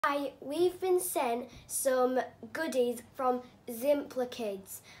we've been sent some goodies from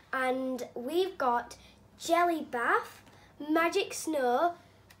ZIMPLIKIDS, and we've got jelly bath, magic snow,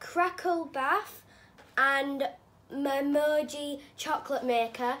 crackle bath, and Emoji chocolate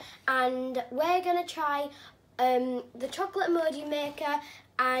maker, and we're gonna try the chocolate emoji maker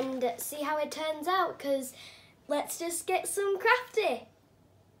and see how it turns out, because let's just get some crafty.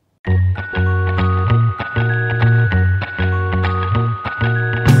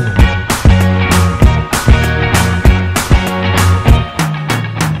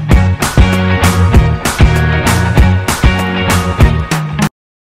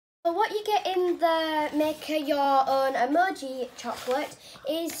 What you get in the Maker Your Own Emoji chocolate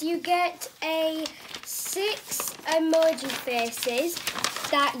is you get 6 emoji faces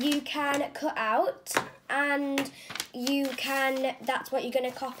that you can cut out, and that's what you're going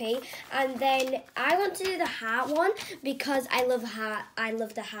to copy. And then I want to do the heart one because I love heart. I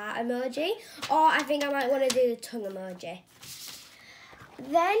love the heart emoji, or I think I might want to do the tongue emoji.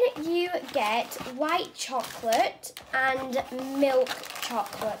 Then you get white chocolate and milk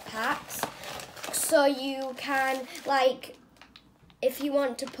chocolate packs. So you can, like, if you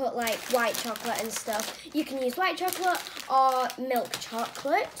want to put like white chocolate and stuff, you can use white chocolate or milk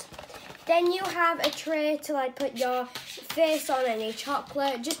chocolate. Then you have a tray to like put your face on any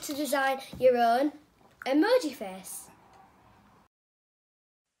chocolate, just to design your own emoji face.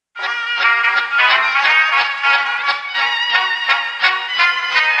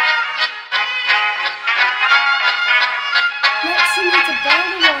 Next you need to boil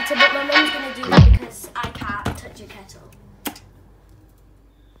the water, but my mum's going to do that because I can't touch a kettle.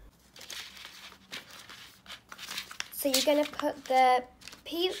 So you're going to put the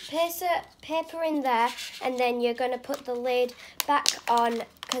paper in there, and then you're going to put the lid back on,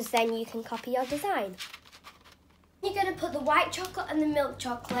 because then you can copy your design. You're going to put the white chocolate and the milk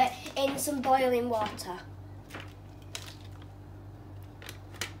chocolate in some boiling water.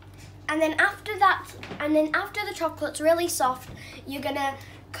 And then after the chocolate's really soft, you're going to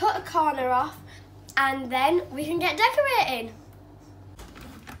cut a corner off, and then we can get decorating.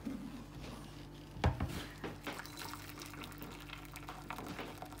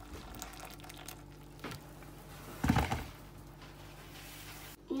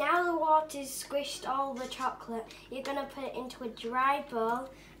 Now the water's squished all the chocolate, you're going to put it into a dry bowl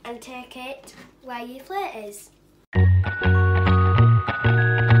and take it where your plate is.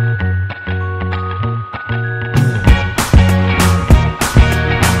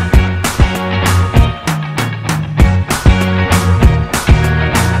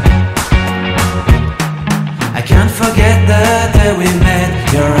 I can't forget the day we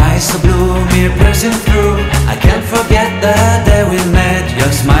met, your eyes so blue, me piercing through. I can't forget the day we met,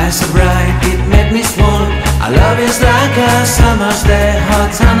 your smile so bright, it made me swoon. Our love is like a summer's day,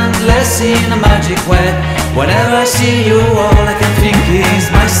 hot and endless in a magic way. Whenever I see you, all I can think is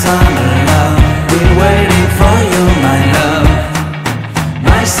my summer love. Been waiting for you, my love.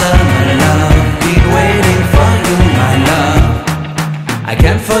 My summer love, been waiting for you, my love. I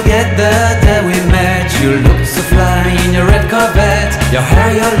can't forget the day we met. You looked so fly in your red Corvette. Your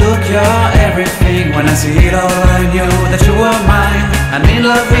hair, your look, your everything. When I see it all, I knew that you were mine. I'm in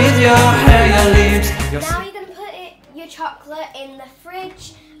love with your hair, your lips. Now you're going to put your chocolate in the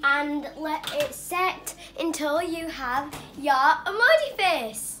fridge and let it set until you have your emoji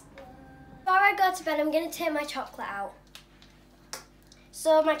face. Before I go to bed, I'm going to take my chocolate out.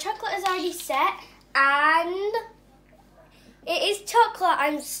 So my chocolate is already set, and it is chocolate.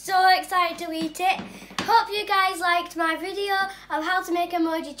 I'm so excited to eat it. Hope you guys liked my video of how to make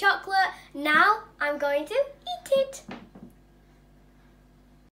emoji chocolate. Now I'm going to eat it.